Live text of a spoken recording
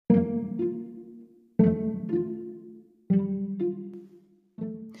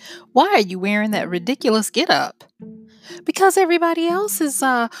Why are you wearing that ridiculous getup? Because everybody else is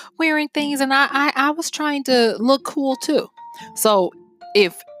wearing things, and I was trying to look cool too. So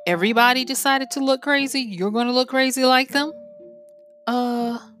if everybody decided to look crazy, you're going to look crazy like them?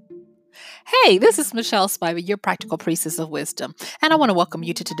 Uh, hey, this is Michelle Spiver, your practical priestess of wisdom, and I want to welcome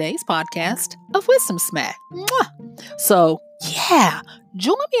you to today's podcast of Wisdom Smack. Mwah! So, yeah,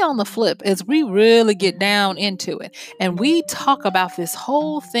 join me on the flip as we really get down into it and we talk about this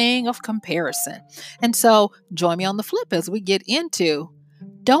whole thing of comparison. And so, join me on the flip as we get into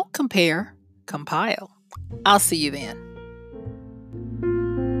Don't Compare, Compile. I'll see you then.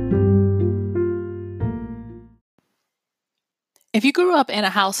 If you grew up in a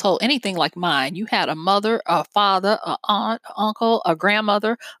household anything like mine, you had a mother, a father, a aunt, uncle, a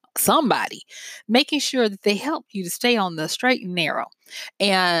grandmother, somebody making sure that they help you to stay on the straight and narrow.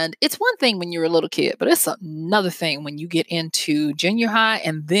 And it's one thing when you're a little kid, but it's another thing when you get into junior high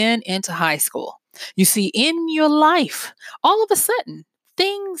and then into high school. You see, in your life, all of a sudden,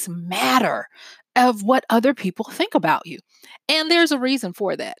 things matter of what other people think about you. And there's a reason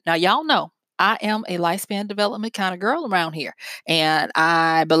for that. Now, y'all know I am a lifespan development kind of girl around here. And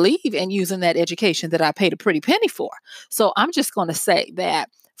I believe in using that education that I paid a pretty penny for. So I'm just going to say that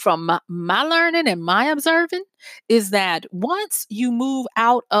from my learning and my observing is that once you move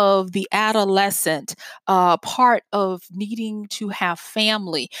out of the adolescent part of needing to have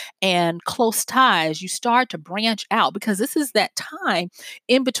family and close ties, you start to branch out because this is that time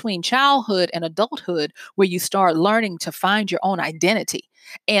in between childhood and adulthood where you start learning to find your own identity.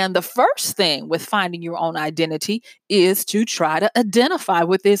 And the first thing with finding your own identity is to try to identify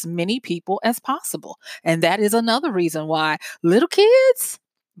with as many people as possible. And that is another reason why little kids,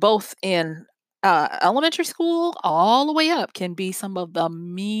 both in elementary school all the way up, can be some of the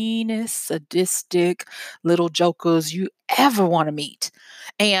meanest, sadistic little jokers you ever want to meet.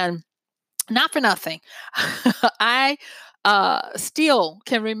 And not for nothing. I still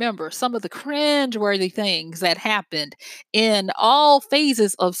can remember some of the cringeworthy things that happened in all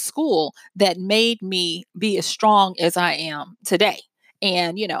phases of school that made me be as strong as I am today.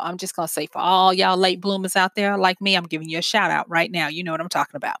 And, I'm just going to say for all y'all late bloomers out there like me, I'm giving you a shout out right now. You know what I'm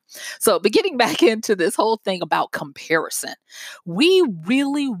talking about. So, but getting back into this whole thing about comparison, we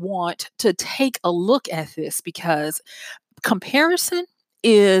really want to take a look at this because comparison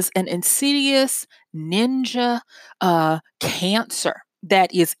is an insidious ninja cancer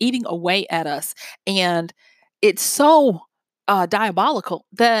that is eating away at us. And it's so diabolical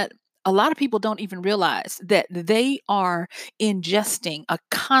that a lot of people don't even realize that they are ingesting a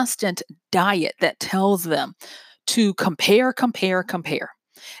constant diet that tells them to compare, compare, compare.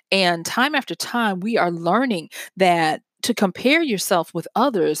 And time after time, we are learning that to compare yourself with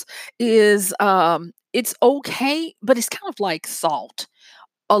others is it's okay, but it's kind of like salt.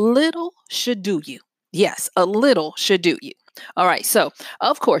 A little should do you. Yes, a little should do you. All right. So,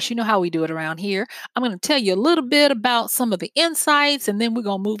 of course, you know how we do it around here. I'm going to tell you a little bit about some of the insights, and then we're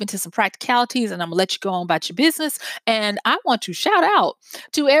going to move into some practicalities, and I'm going to let you go on about your business. And I want to shout out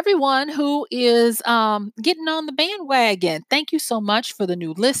to everyone who is getting on the bandwagon. Thank you so much for the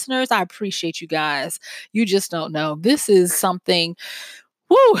new listeners. I appreciate you guys. You just don't know. This is something.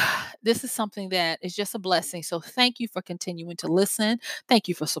 Woo! This is something that is just a blessing. So thank you for continuing to listen. Thank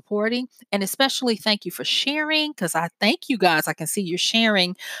you for supporting. And especially thank you for sharing because I thank you guys. I can see you're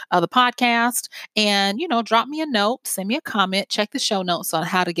sharing the podcast. And, drop me a note, send me a comment, check the show notes on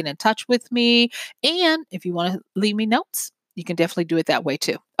how to get in touch with me. And if you want to leave me notes, you can definitely do it that way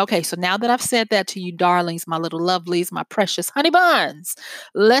too. Okay, so now that I've said that to you, darlings, my little lovelies, my precious honey buns,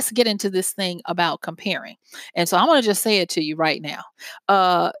 let's get into this thing about comparing. And so I want to just say it to you right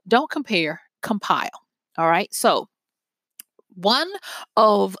now. Don't compare, compile. All right. So, one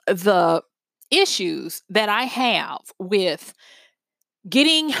of the issues that I have with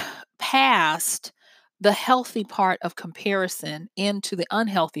getting past the healthy part of comparison into the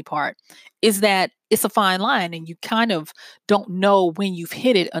unhealthy part is that it's a fine line and you kind of don't know when you've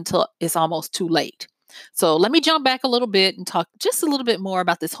hit it until it's almost too late. So let me jump back a little bit and talk just a little bit more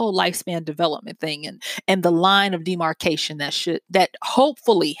about this whole lifespan development thing and the line of demarcation that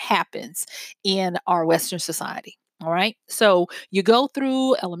hopefully happens in our Western society. All right. So you go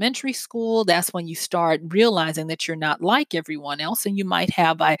through elementary school. That's when you start realizing that you're not like everyone else, and you might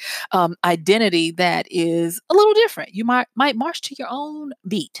have a identity that is a little different. You might march to your own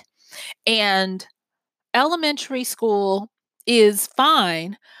beat. And elementary school is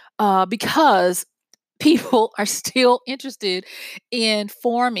fine because people are still interested in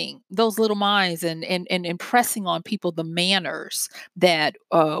forming those little minds and impressing on people the manners that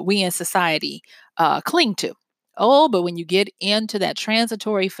we in society cling to. Oh, but when you get into that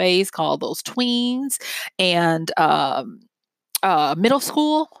transitory phase called those tweens and middle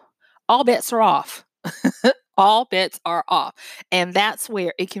school, all bets are off. All bets are off. And that's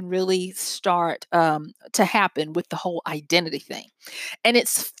where it can really start to happen with the whole identity thing. And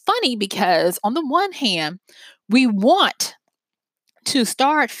it's funny because, on the one hand, we want to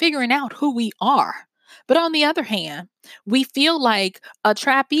start figuring out who we are. But on the other hand, we feel like a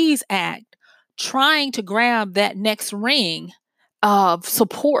trapeze act trying to grab that next ring of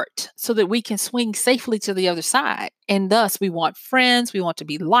support so that we can swing safely to the other side. And thus, we want friends, we want to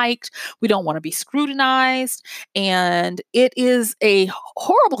be liked, we don't want to be scrutinized. And it is a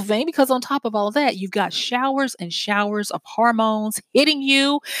horrible thing because, on top of all of that, you've got showers and showers of hormones hitting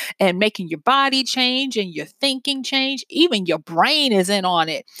you and making your body change and your thinking change. Even your brain is in on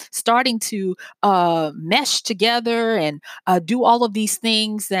it, starting to mesh together and do all of these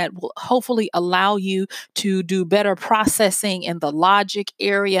things that will hopefully allow you to do better processing in the logic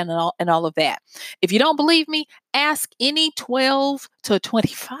area and all of that. If you don't believe me, ask any 12 to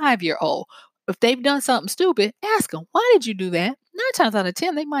 25-year-old. If they've done something stupid, ask them, why did you do that? 9 times out of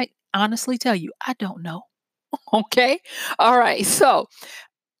 10, they might honestly tell you, I don't know. Okay. All right. So,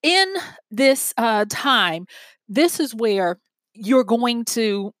 in this time, this is where you're going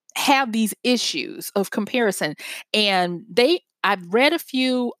to have these issues of comparison. And I've read a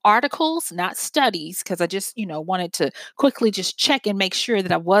few articles, not studies, because I just, wanted to quickly just check and make sure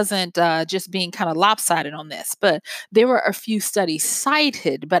that I wasn't just being kind of lopsided on this. But there were a few studies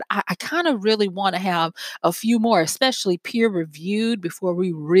cited, but I kind of really want to have a few more, especially peer reviewed, before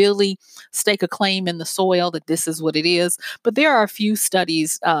we really stake a claim in the soil that this is what it is. But there are a few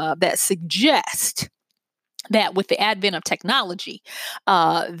studies that suggest that with the advent of technology,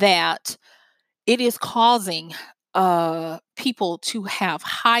 that it is causing people to have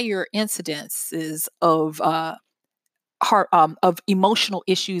higher incidences of emotional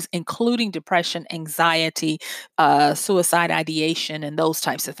issues, including depression, anxiety, suicide ideation, and those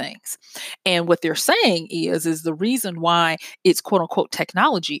types of things. And what they're saying is the reason why it's quote unquote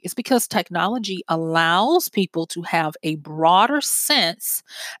technology is because technology allows people to have a broader sense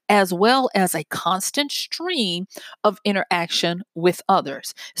as well as a constant stream of interaction with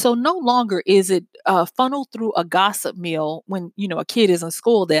others. So no longer is it funneled through a gossip mill when a kid is in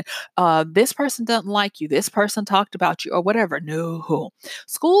school that this person doesn't like you, this person talked about you, or whatever. No,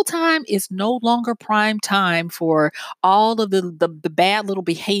 school time is no longer prime time for all of the bad little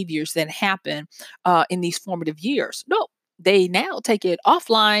behaviors that happen in these formative years. No, they now take it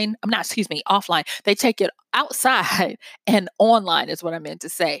offline. I'm not, excuse me, offline. They take it outside and online is what I meant to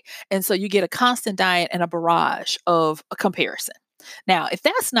say. And so you get a constant diet and a barrage of a comparison. Now, if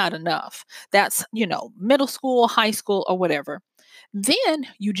that's not enough, that's, middle school, high school, or whatever. Then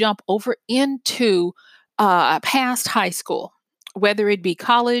you jump over into past high school, whether it be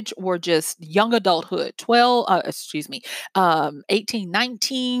college or just young adulthood, 18,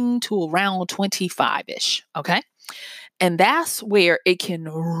 19 to around 25-ish. Okay. And that's where it can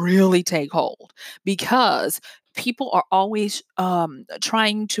really take hold because people are always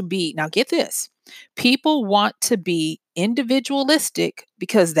trying to be, now get this, people want to be individualistic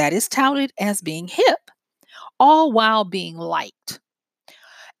because that is touted as being hip, all while being liked.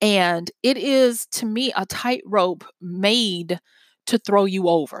 And it is, to me, a tightrope made to throw you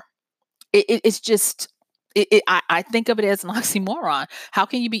over. It's just, I think of it as an oxymoron. How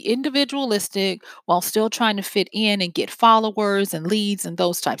can you be individualistic while still trying to fit in and get followers and leads and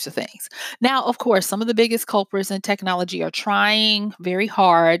those types of things? Now, of course, some of the biggest culprits in technology are trying very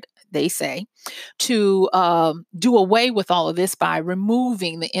hard, they say, to do away with all of this by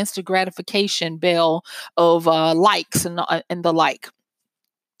removing the instant gratification bell of likes and the like.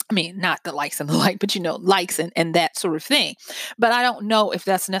 I mean, not the likes and the like, but likes and that sort of thing. But I don't know if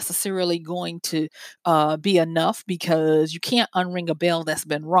that's necessarily going to be enough because you can't unring a bell that's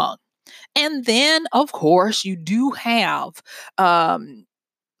been rung. And then, of course, you do have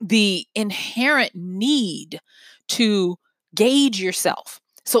the inherent need to gauge yourself.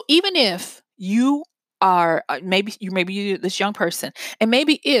 So even if you are maybe you're this young person, and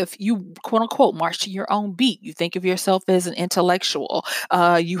maybe if you quote unquote march to your own beat, you think of yourself as an intellectual,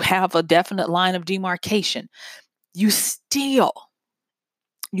 you have a definite line of demarcation, you still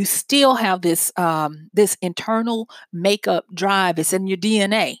have this internal makeup drive. It's in your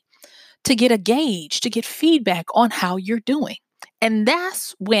DNA to get a gauge, to get feedback on how you're doing. And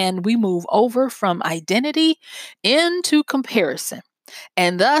that's when we move over from identity into comparison.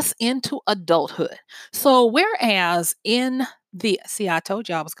 and thus into adulthood. So, whereas in see, I told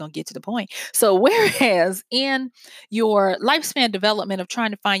you I was going to get to the point. So, whereas in your lifespan development of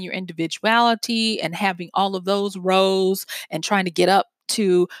trying to find your individuality and having all of those roles and trying to get up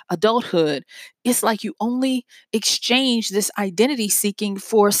to adulthood, it's like you only exchange this identity seeking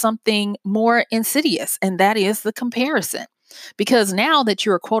for something more insidious, and that is the comparison. Because now that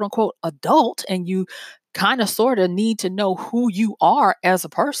you're a quote unquote adult and you kind of sort of need to know who you are as a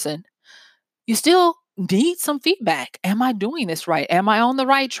person, you still need some feedback. Am I doing this right? Am I on the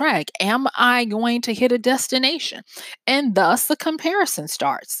right track? Am I going to hit a destination? And thus the comparison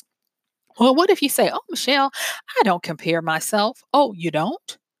starts. Well, what if you say, "Oh, Michelle, I don't compare myself." Oh, you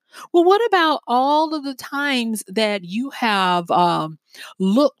don't? Well, what about all of the times that you have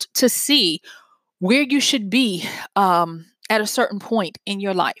looked to see where you should be at a certain point in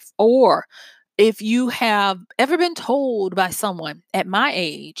your life? Or if you have ever been told by someone at my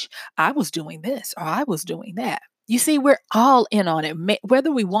age, I was doing this or I was doing that. You see, we're all in on it,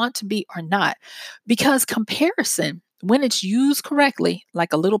 whether we want to be or not, because comparison, when it's used correctly,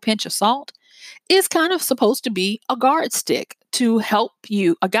 like a little pinch of salt, is kind of supposed to be a guard stick to help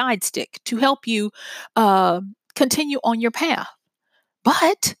you, a guide stick to help you continue on your path.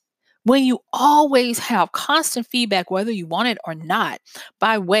 But when you always have constant feedback, whether you want it or not,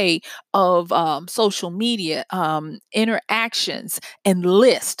 by way of social media interactions and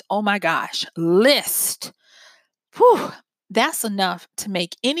list, oh my gosh, list, whew, that's enough to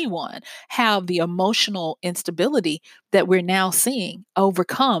make anyone have the emotional instability that we're now seeing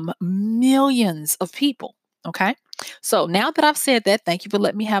overcome millions of people. Okay. So now that I've said that, thank you for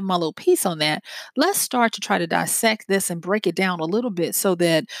letting me have my little piece on that. Let's start to try to dissect this and break it down a little bit so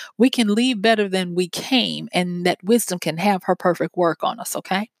that we can leave better than we came and that wisdom can have her perfect work on us.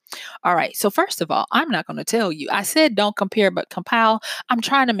 Okay. All right. So first of all, I'm not going to tell you. I said don't compare, but compile. I'm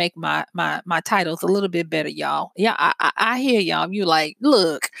trying to make my titles a little bit better, y'all. Yeah, I hear y'all. You like,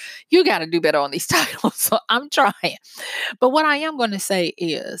 look, you got to do better on these titles. So I'm trying. But what I am going to say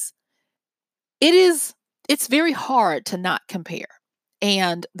is, it is it's very hard to not compare.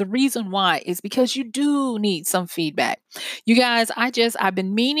 And the reason why is because you do need some feedback. You guys, I've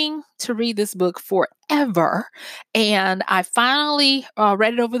been meaning to read this book forever, and I finally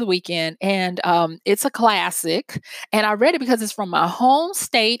read it over the weekend, and it's a classic. And I read it because it's from my home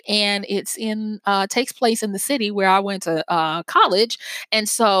state, and it's in takes place in the city where I went to college, and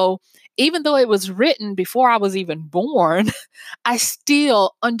so even though it was written before I was even born, I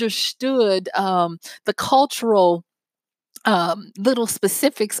still understood the cultural little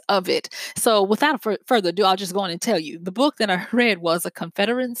specifics of it. So, without further ado, I'll just go on and tell you the book that I read was a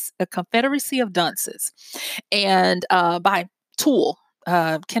Confederacy of Dunces, and by Toole.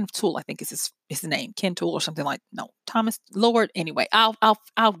 Ken Toole, I think is his name, Ken Toole or something like no Thomas Lord. Anyway, I'll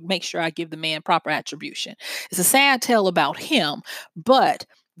make sure I give the man proper attribution. It's a sad tale about him, but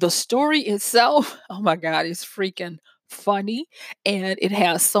the story itself, oh my God, is freaking funny, and it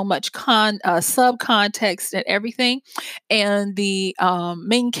has so much sub context and everything. And the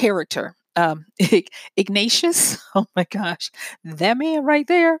main character, Ignatius, oh my gosh, that man right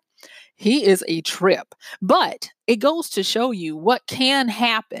there, he is a trip. But it goes to show you what can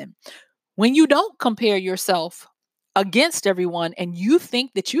happen when you don't compare yourself against everyone and you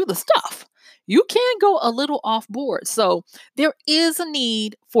think that you're the stuff. You can go a little off board. So there is a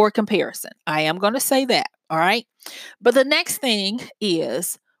need for comparison. I am going to say that. All right. But the next thing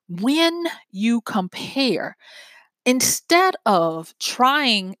is, when you compare, instead of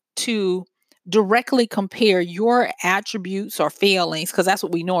trying to directly compare your attributes or failings, because that's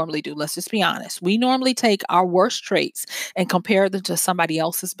what we normally do. Let's just be honest. We normally take our worst traits and compare them to somebody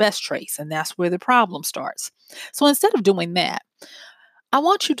else's best traits, and that's where the problem starts. So instead of doing that, I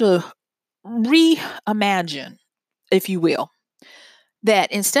want you to reimagine, if you will,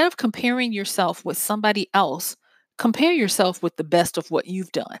 that instead of comparing yourself with somebody else, compare yourself with the best of what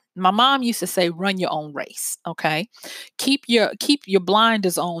you've done. My mom used to say, run your own race. Okay. Keep your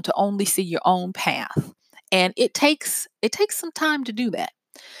blinders on to only see your own path. And it takes some time to do that.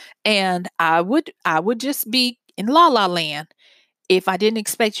 And I would just be in la la land if I didn't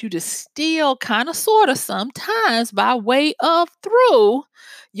expect you to still kind of sort of sometimes by way of through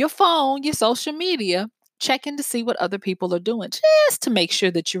your phone, your social media, checking to see what other people are doing just to make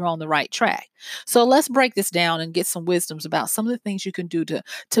sure that you're on the right track. So let's break this down and get some wisdoms about some of the things you can do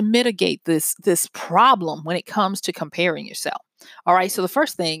to mitigate this problem when it comes to comparing yourself. All right. So the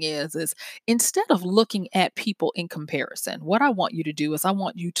first thing is instead of looking at people in comparison, what I want you to do is I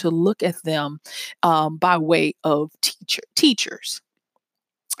want you to look at them by way of teachers.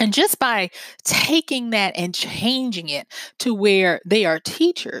 And just by taking that and changing it to where they are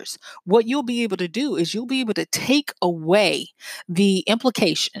teachers, what you'll be able to do is you'll be able to take away the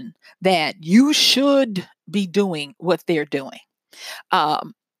implication that you should be doing what they're doing.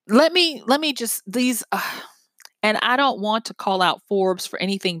 Um, let me just these and I don't want to call out Forbes for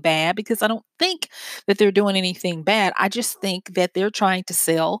anything bad because I don't think that they're doing anything bad. I just think that they're trying to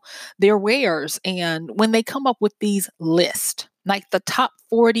sell their wares. And when they come up with these lists, like the top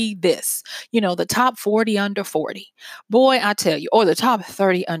 40 this, the top 40 under 40, boy, I tell you, or the top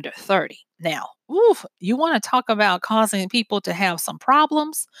 30 under 30. Now, oof, you want to talk about causing people to have some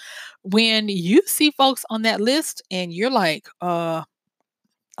problems when you see folks on that list and you're like, I'm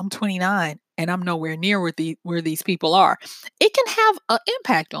 29 and I'm nowhere near where these people are. It can have an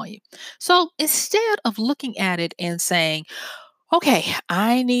impact on you. So instead of looking at it and saying, okay,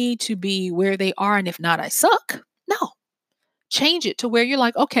 I need to be where they are, and if not, I suck. No, change it to where you're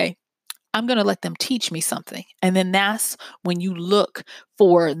like, okay, I'm going to let them teach me something. And then that's when you look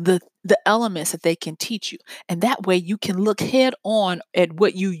for the elements that they can teach you. And that way you can look head on at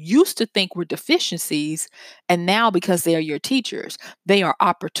what you used to think were deficiencies. And now, because they are your teachers, they are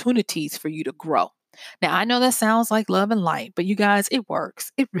opportunities for you to grow. Now, I know that sounds like love and light, but you guys, it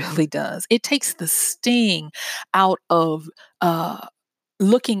works. It really does. It takes the sting out of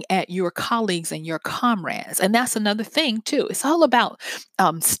looking at your colleagues and your comrades. And that's another thing too. It's all about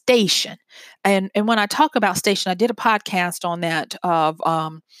station. And when I talk about station, I did a podcast on that of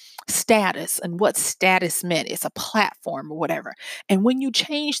status and what status meant. It's a platform or whatever. And when you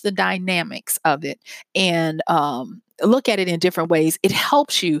change the dynamics of it and look at it in different ways, it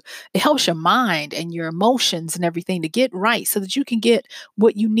helps your mind and your emotions and everything to get right so that you can get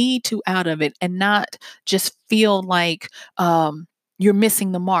what you need to out of it and not just feel like you're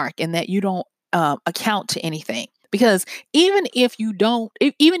missing the mark and that you don't account to anything. Because even if you don't,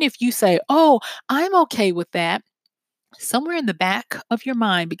 even if you say, oh, I'm okay with that, somewhere in the back of your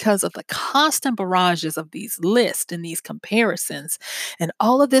mind, because of the constant barrages of these lists and these comparisons and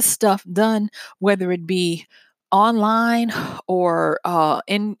all of this stuff done, whether it be online or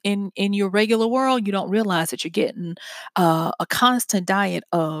in your regular world, you don't realize that you're getting a constant diet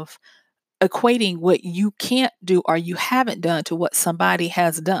of equating what you can't do or you haven't done to what somebody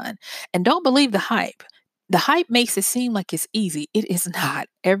has done. And don't believe the hype. The hype makes it seem like it's easy. It is not.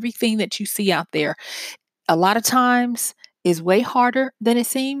 Everything that you see out there, a lot of times, is way harder than it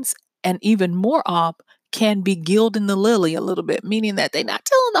seems. And even more up, can be gilding the lily a little bit, meaning that they're not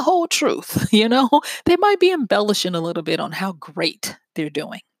telling the whole truth. They might be embellishing a little bit on how great they're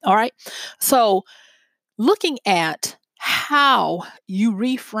doing. All right. So, looking at how you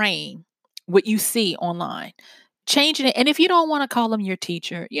reframe what you see online, changing it. And if you don't want to call them your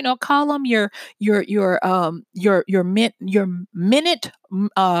teacher, call them your minute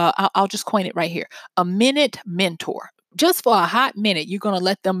I'll just coin it right here, a minute mentor. Just for a hot minute, you're going to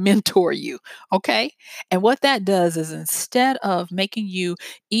let them mentor you. Okay. And what that does is, instead of making you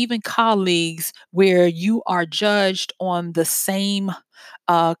even colleagues where you are judged on the same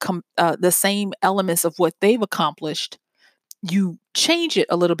elements of what they've accomplished, you change it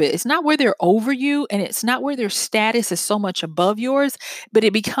a little bit. It's not where they're over you and it's not where their status is so much above yours, but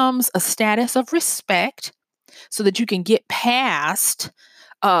it becomes a status of respect so that you can get past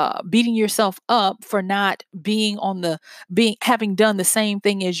beating yourself up for not having done the same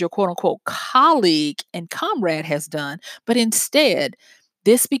thing as your quote unquote colleague and comrade has done, but instead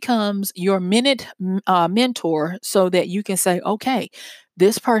this becomes your mentor so that you can say, okay,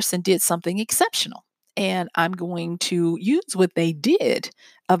 this person did something exceptional. And I'm going to use what they did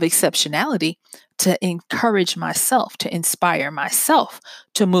of exceptionality to encourage myself, to inspire myself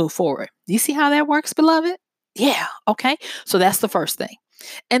to move forward. You see how that works, beloved? Yeah. Okay. So that's the first thing.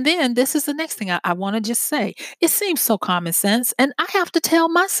 And then this is the next thing I want to just say. It seems so common sense. And I have to tell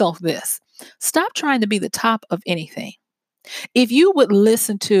myself this: stop trying to be the top of anything. If you would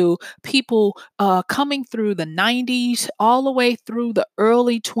listen to people coming through the 90s all the way through the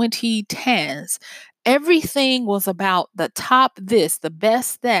early 2010s, everything was about the top this, the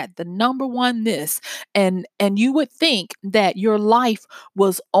best that, the number one this. And you would think that your life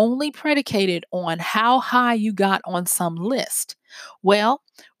was only predicated on how high you got on some list. Well,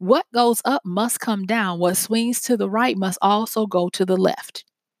 what goes up must come down. What swings to the right must also go to the left.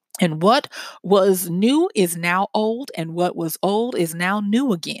 And what was new is now old, and what was old is now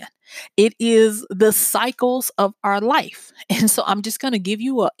new again. It is the cycles of our life. And so I'm just going to give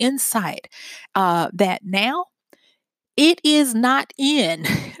you an insight that now it is not in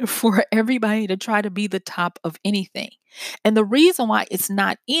for everybody to try to be the top of anything. And the reason why it's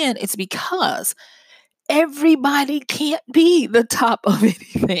not in is because everybody can't be the top of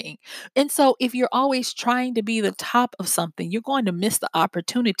anything. And so if you're always trying to be the top of something, you're going to miss the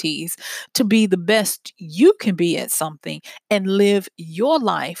opportunities to be the best you can be at something and live your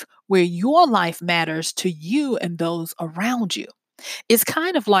life where your life matters to you and those around you. It's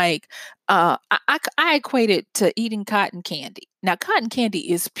kind of like I equate it to eating cotton candy. Now, cotton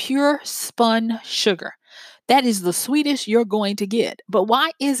candy is pure spun sugar. That is the sweetest you're going to get. But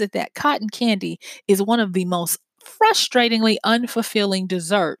why is it that cotton candy is one of the most frustratingly unfulfilling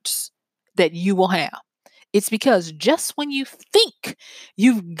desserts that you will have? It's because just when you think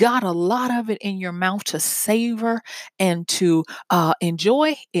you've got a lot of it in your mouth to savor and to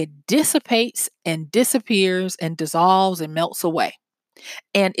enjoy, it dissipates and disappears and dissolves and melts away.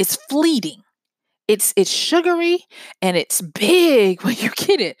 And it's fleeting. It's sugary and it's big when you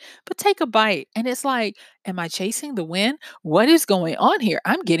get it. But take a bite and it's like, am I chasing the wind? What is going on here?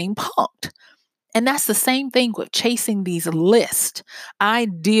 I'm getting punked. And that's the same thing with chasing these lists. I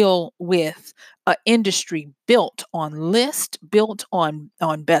deal with an industry built on lists, built on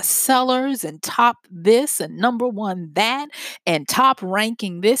bestsellers and top this and number one that and top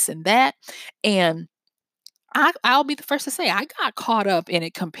ranking this and that. And I'll be the first to say I got caught up in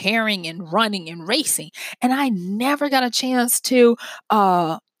it comparing and running and racing, and I never got a chance to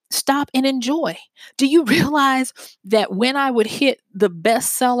stop and enjoy. Do you realize that when I would hit the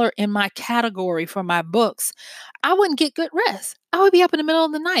bestseller in my category for my books, I wouldn't get good rest. I would be up in the middle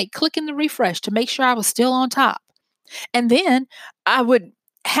of the night clicking the refresh to make sure I was still on top. And then I would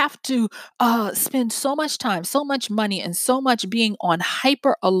have to spend so much time, so much money, and so much being on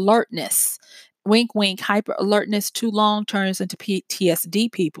hyper alertness. Wink, wink, hyper alertness too long turns into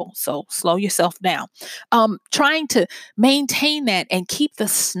PTSD, people. So slow yourself down. Trying to maintain that and keep the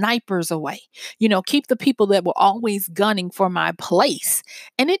snipers away, keep the people that were always gunning for my place.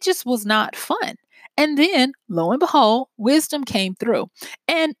 And it just was not fun. And then, lo and behold, wisdom came through.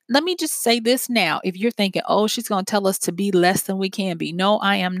 And let me just say this now. If you're thinking, oh, she's going to tell us to be less than we can be. No,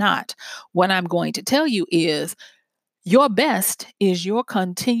 I am not. What I'm going to tell you is your best is your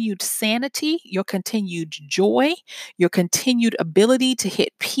continued sanity, your continued joy, your continued ability to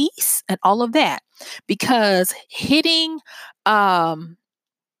hit peace and all of that. Because hitting atop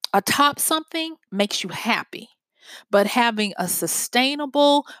something makes you happy. But having a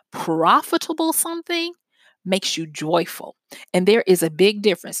sustainable, profitable something makes you joyful. And there is a big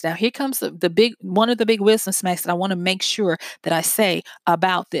difference. Now, here comes the big one of the big wisdom smacks that I want to make sure that I say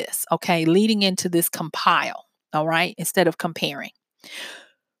about this, okay, leading into this compile, all right, instead of comparing.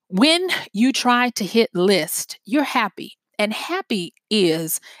 When you try to hit list, you're happy. And happy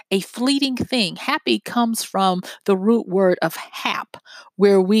is a fleeting thing. Happy comes from the root word of hap,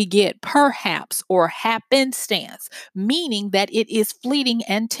 where we get perhaps or happenstance, meaning that it is fleeting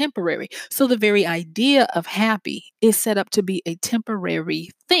and temporary. So the very idea of happy is set up to be a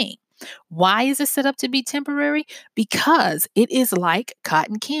temporary thing. Why is it set up to be temporary? Because it is like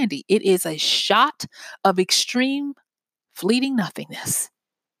cotton candy. It is a shot of extreme fleeting nothingness.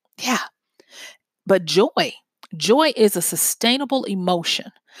 Yeah. But joy is a sustainable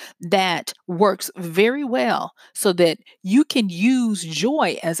emotion that works very well so that you can use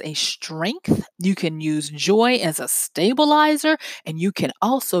joy as a strength, you can use joy as a stabilizer, and you can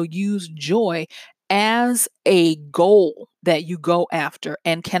also use joy as a goal that you go after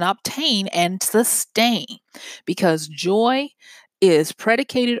and can obtain and sustain because joy is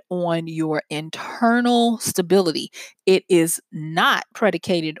predicated on your internal stability. It is not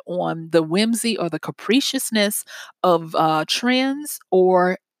predicated on the whimsy or the capriciousness of trends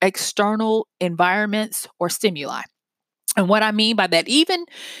or external environments or stimuli. And what I mean by that, even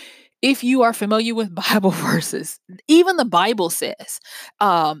if you are familiar with Bible verses, even the Bible says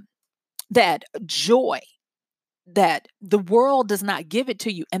that joy, that the world does not give it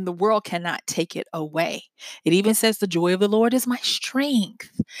to you and the world cannot take it away. It even says the joy of the Lord is my strength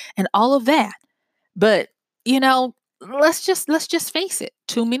and all of that. But, let's just face it.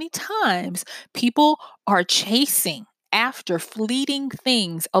 Too many times people are chasing after fleeting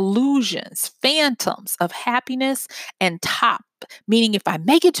things, illusions, phantoms of happiness and top, meaning if I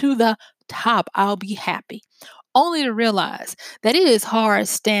make it to the top, I'll be happy. Only to realize that it is hard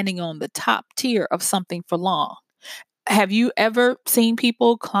standing on the top tier of something for long. Have you ever seen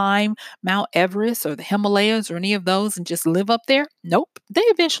people climb Mount Everest or the Himalayas or any of those and just live up there? Nope. They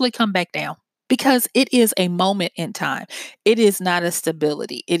eventually come back down because it is a moment in time. It is not a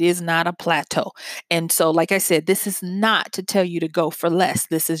stability. It is not a plateau. And so, like I said, this is not to tell you to go for less.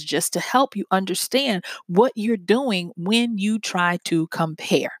 This is just to help you understand what you're doing when you try to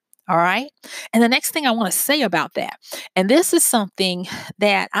compare. All right. And the next thing I want to say about that, and this is something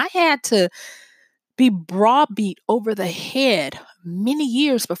that I had to be browbeat over the head many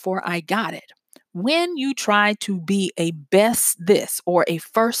years before I got it. When you try to be a best this or a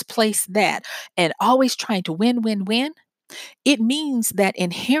first place that and always trying to win, win, win, it means that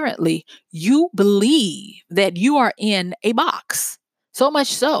inherently you believe that you are in a box. So much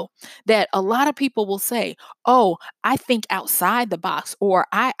so that a lot of people will say, "Oh, I think outside the box," or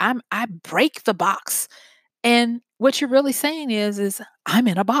I break the box." And what you're really saying is I'm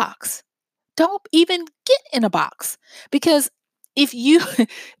in a box. Don't even get in a box because if you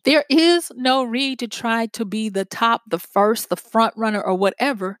there is no need to try to be the top, the first, the front runner or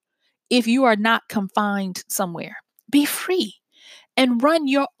whatever if you are not confined somewhere. Be free and run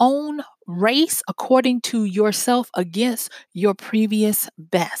your own race according to yourself against your previous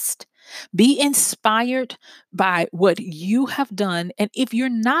best. Be inspired by what you have done. And if you're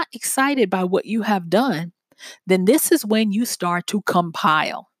not excited by what you have done, then this is when you start to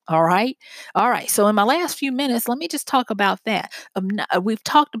compile. All right. All right. So, in my last few minutes, let me just talk about that. We've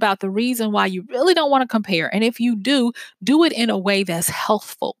talked about the reason why you really don't want to compare. And if you do, do it in a way that's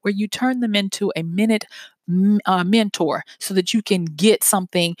healthful, where you turn them into a mentor so that you can get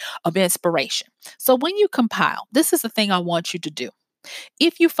something of inspiration. So, when you compile, this is the thing I want you to do.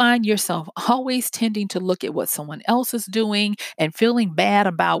 If you find yourself always tending to look at what someone else is doing and feeling bad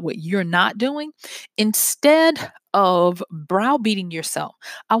about what you're not doing, instead of browbeating yourself,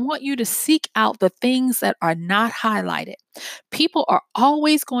 I want you to seek out the things that are not highlighted. People are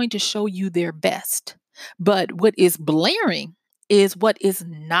always going to show you their best, but what is blaring is what is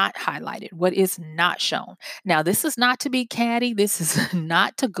not highlighted, what is not shown. Now, this is not to be catty. This is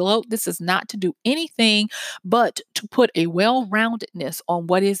not to gloat. This is not to do anything but to put a well roundedness on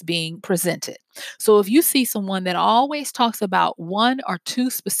what is being presented. So, if you see someone that always talks about one or two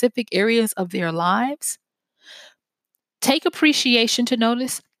specific areas of their lives, take appreciation to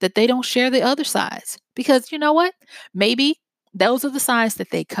notice that they don't share the other sides. Because you know what? Maybe those are the sides that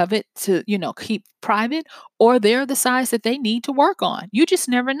they covet to, keep private, or they're the sides that they need to work on. You just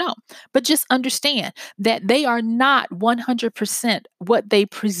never know. But just understand that they are not 100% what they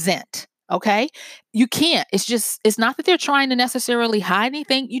present. Okay. You can't. It's not that they're trying to necessarily hide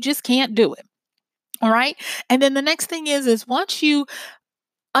anything. You just can't do it. All right. And then the next thing is once you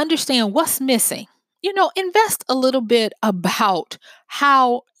understand what's missing, invest a little bit about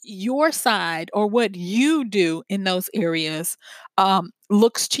how your side or what you do in those areas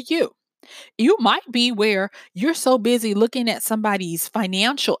looks to you. You might be where you're so busy looking at somebody's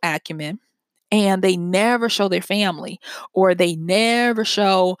financial acumen and they never show their family or they never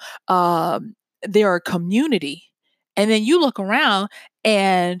show their community. And then you look around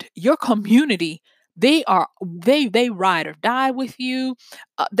and your community, they ride or die with you.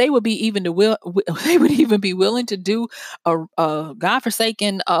 They would be even to will they would even be willing to do a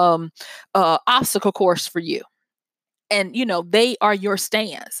godforsaken obstacle course for you. And they are your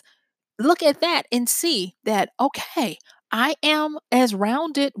stands. Look at that and see that, okay, I am as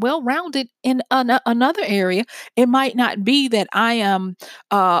well rounded in another area. It might not be that I am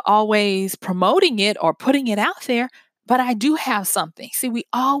always promoting it or putting it out there, but I do have something. See, we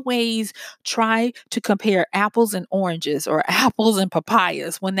always try to compare apples and oranges or apples and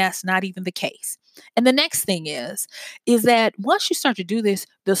papayas when that's not even the case. And the next thing is that once you start to do this,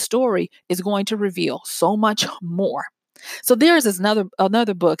 the story is going to reveal so much more. So there's this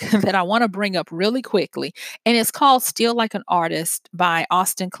another book that I want to bring up really quickly, and it's called "Steal Like an Artist" by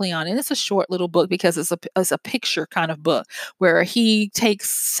Austin Kleon, and it's a short little book because it's a picture kind of book where he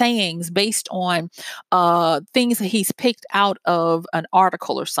takes sayings based on things that he's picked out of an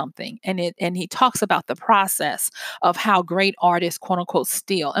article or something, and he talks about the process of how great artists quote unquote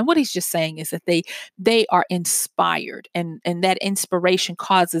steal, and what he's just saying is that they are inspired, and that inspiration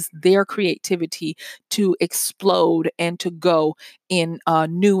causes their creativity to explode and to go in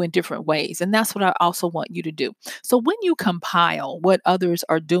new and different ways. And that's what I also want you to do. So when you compile what others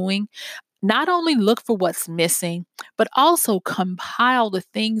are doing, not only look for what's missing, but also compile the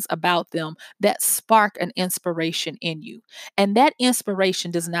things about them that spark an inspiration in you. And that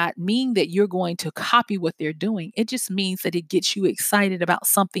inspiration does not mean that you're going to copy what they're doing. It just means that it gets you excited about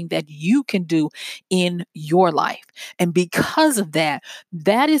something that you can do in your life. And because of that,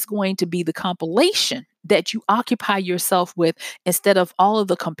 that is going to be the compilation that you occupy yourself with instead of all of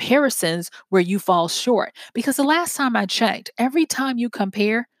the comparisons where you fall short. Because the last time I checked, every time you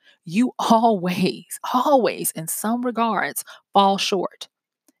compare, you always, in some regards, fall short.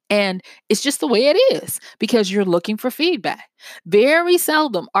 And it's just the way it is because you're looking for feedback. Very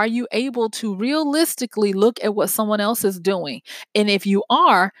seldom are you able to realistically look at what someone else is doing. And if you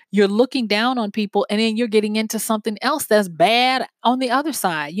are, you're looking down on people and then you're getting into something else that's bad on the other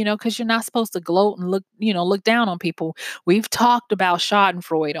side, because you're not supposed to gloat and look down on people. We've talked about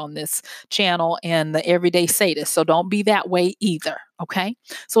Schadenfreude on this channel and the everyday sadist. So don't be that way either. Okay.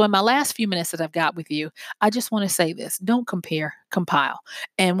 So in my last few minutes that I've got with you, I just want to say this: don't compare, compile.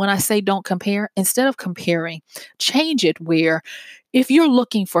 And when I say don't compare, instead of comparing, change it where if you're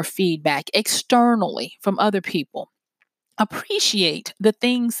looking for feedback externally from other people, appreciate the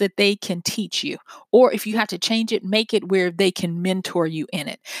things that they can teach you. Or if you have to change it, make it where they can mentor you in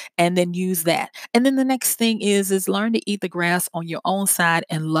it and then use that. And then the next thing is learn to eat the grass on your own side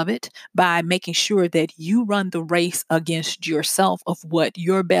and love it by making sure that you run the race against yourself of what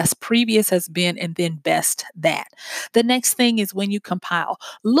your best previous has been and then best that. The next thing is when you compile,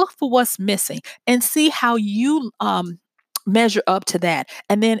 look for what's missing and see how you measure up to that.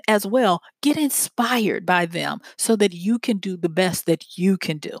 And then as well, get inspired by them so that you can do the best that you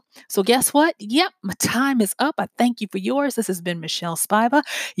can do. So guess what? Yep, my time is up. I thank you for yours. This has been Michelle Spiva,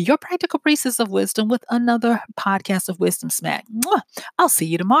 your practical priestess of wisdom, with another podcast of Wisdom Smack. Mwah! I'll see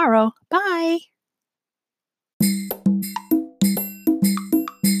you tomorrow. Bye.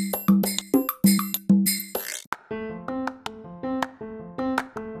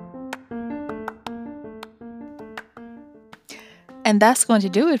 And that's going to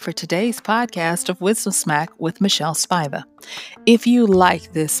do it for today's podcast of Wisdom Smack with Michelle Spiva. If you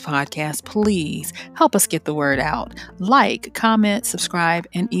like this podcast, please help us get the word out. Like, comment, subscribe,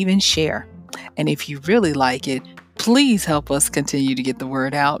 and even share. And if you really like it, please help us continue to get the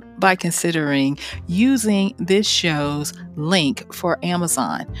word out by considering using this show's link for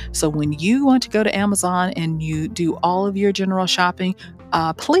Amazon. So when you want to go to Amazon and you do all of your general shopping,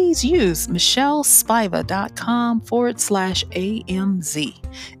 please use michellespiva.com/AMZ.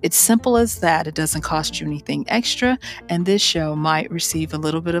 It's simple as that. It doesn't cost you anything extra, and this show might receive a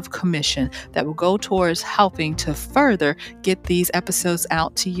little bit of commission that will go towards helping to further get these episodes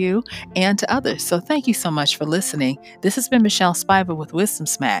out to you and to others. So thank you so much for listening. This has been Michelle Spiva with Wisdom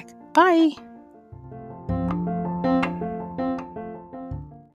Smack. Bye.